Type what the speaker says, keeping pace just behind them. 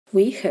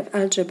We have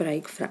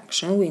algebraic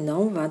fraction. We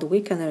know that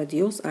we can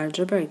reduce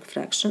algebraic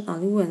fraction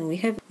only when we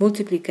have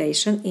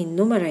multiplication in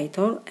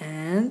numerator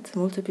and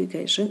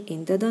multiplication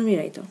in the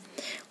denominator.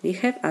 We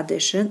have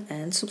addition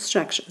and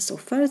subtraction. So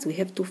first we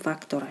have to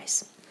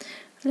factorize.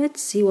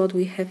 Let's see what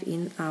we have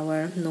in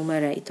our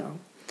numerator.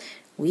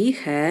 We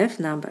have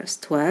numbers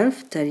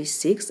 12,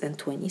 36 and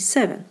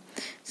 27.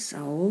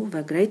 So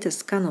the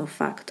greatest common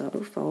factor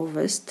for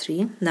these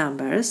three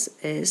numbers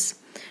is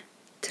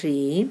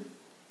 3.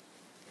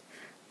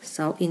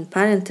 So in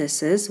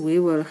parentheses we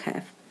will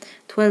have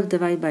 12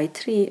 divided by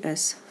 3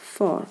 as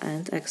 4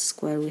 and x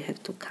squared we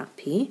have to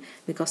copy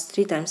because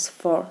 3 times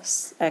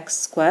 4x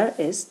squared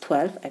is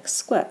 12x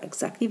squared.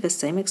 Exactly the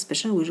same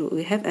expression which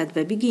we have at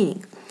the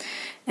beginning.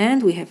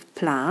 And we have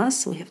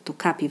plus, we have to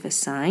copy the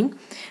sign.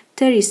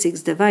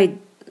 36x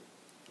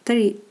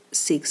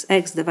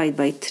divided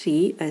by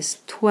 3 is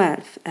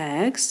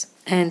 12x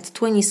and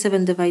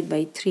 27 divided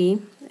by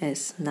 3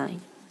 is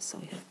 9. So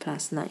we have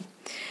plus 9.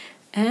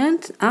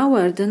 And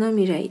our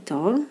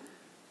denominator,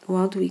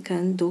 what we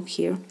can do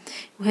here,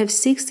 we have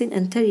 16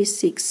 and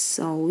 36,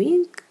 so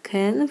we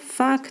can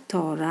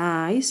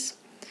factorize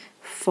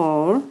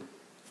 4,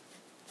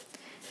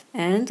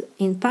 and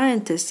in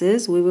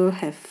parentheses we will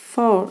have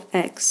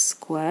 4x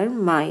squared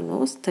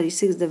minus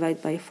 36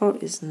 divided by 4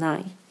 is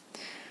 9.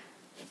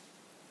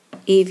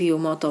 If you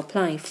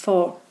multiply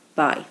 4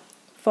 by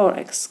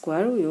 4x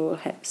squared, we will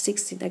have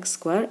 16x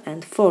squared,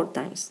 and 4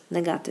 times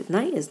negative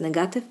 9 is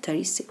negative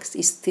 36.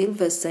 It's still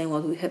the same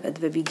what we have at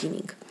the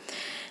beginning.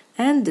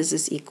 And this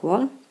is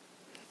equal.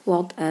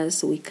 What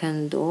else we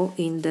can do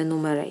in the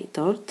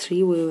numerator?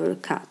 3 we will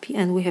copy,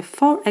 and we have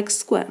 4x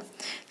squared.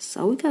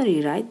 So we can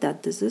rewrite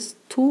that this is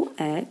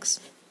 2x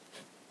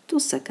to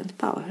second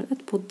power.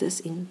 Let's put this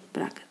in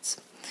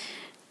brackets.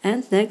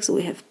 And next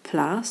we have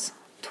plus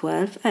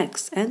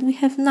 12x, and we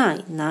have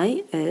 9.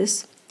 9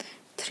 is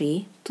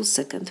 3 to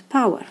second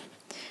power.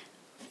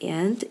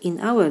 And in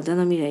our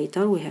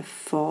denominator we have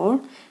 4,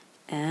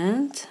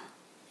 and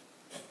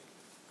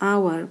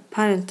our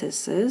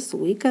parentheses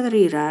we can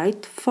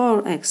rewrite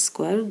 4x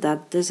squared,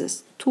 that this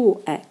is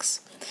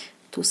 2x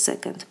to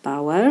second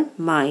power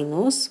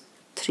minus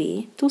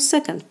 3 to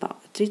second power.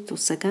 3 to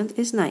second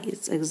is 9.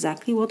 It's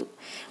exactly what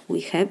we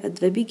have at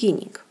the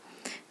beginning.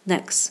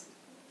 Next,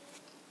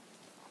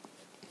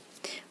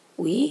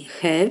 we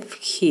have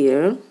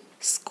here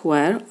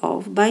square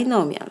of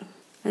binomial.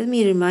 Let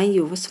me remind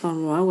you this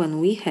formula when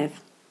we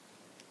have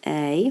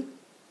a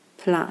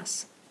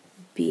plus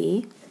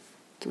b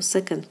to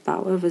second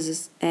power. This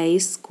is a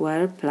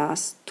squared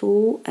plus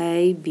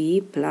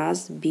 2ab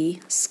plus b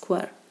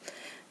squared.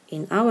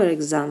 In our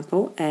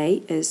example,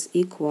 a is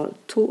equal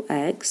to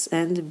x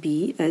and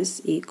b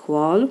is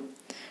equal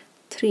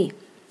 3.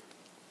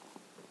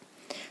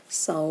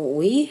 So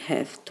we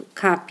have to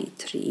copy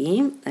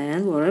 3,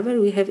 and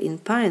whatever we have in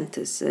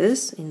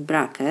parentheses, in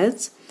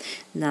brackets,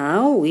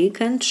 now we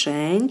can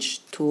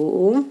change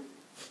to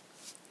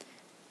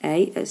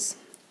a as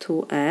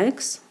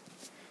 2x,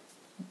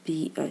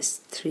 b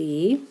as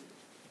 3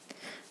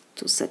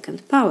 to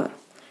second power.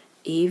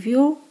 If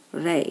you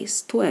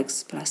raise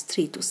 2x plus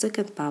 3 to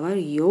second power,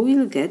 you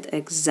will get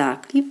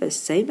exactly the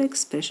same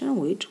expression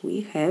which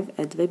we have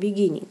at the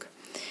beginning.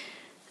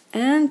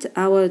 And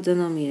our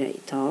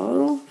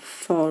denominator,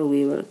 4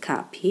 we will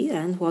copy,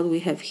 and what we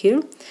have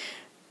here,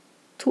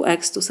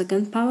 2x to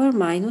second power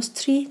minus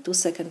 3 to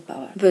second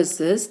power.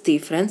 This is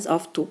difference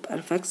of two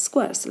perfect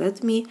squares.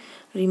 Let me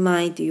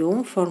remind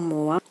you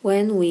formula.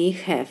 When we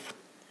have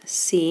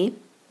c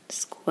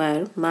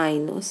square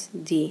minus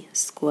d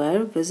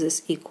square, this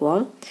is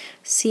equal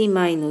c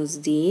minus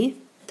d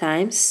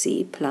times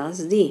c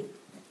plus d.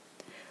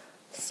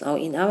 So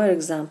in our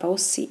example,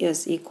 c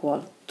is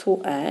equal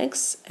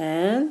 2x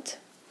and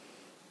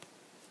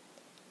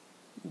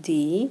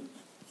d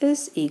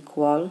is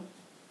equal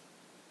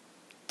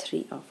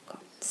 3, of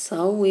course.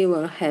 So we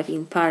will have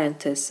in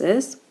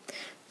parentheses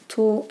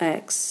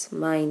 2x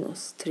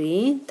minus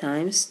 3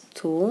 times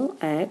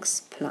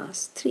 2x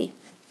plus 3.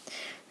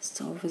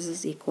 So this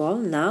is equal.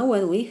 Now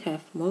when we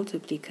have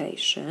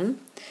multiplication,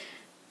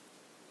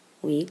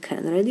 we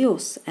can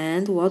reduce.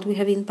 And what we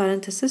have in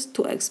parentheses,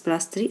 2x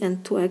plus 3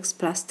 and 2x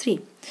plus 3.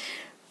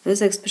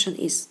 This expression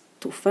is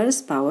to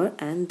first power,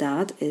 and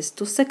that is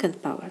to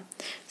second power.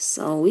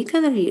 So we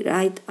can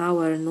rewrite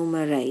our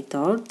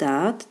numerator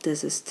that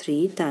this is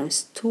 3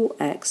 times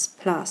 2x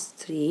plus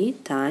 3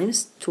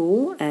 times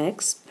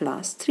 2x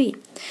plus 3.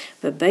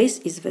 The base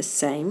is the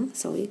same,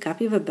 so we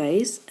copy the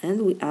base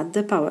and we add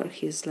the power.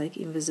 Here's like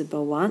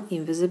invisible 1,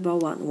 invisible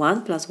 1.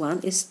 1 plus 1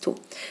 is 2.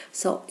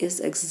 So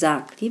it's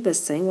exactly the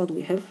same what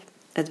we have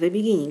at the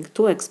beginning.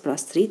 2x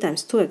plus 3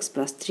 times 2x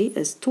plus 3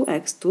 is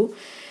 2x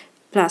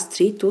plus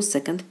 3 to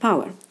second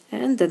power.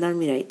 And the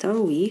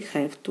denominator we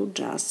have to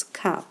just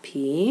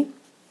copy.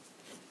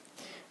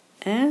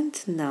 And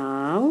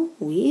now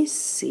we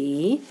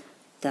see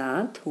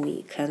that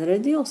we can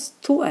reduce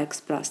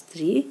 2x plus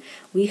 3.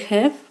 We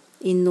have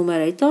in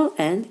numerator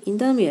and in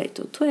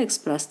denominator.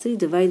 2x plus 3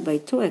 divided by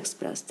 2x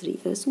plus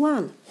 3 is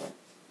 1.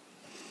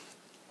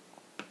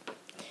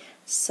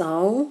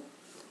 So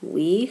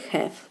we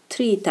have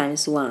 3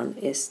 times 1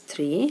 is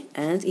 3,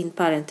 and in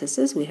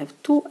parentheses we have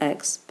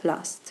 2x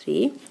plus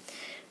 3,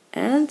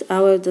 and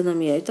our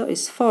denominator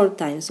is 4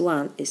 times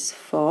 1 is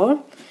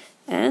 4,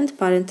 and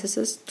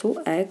parentheses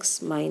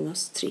 2x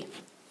minus 3.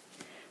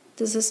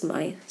 This is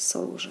my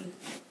solution.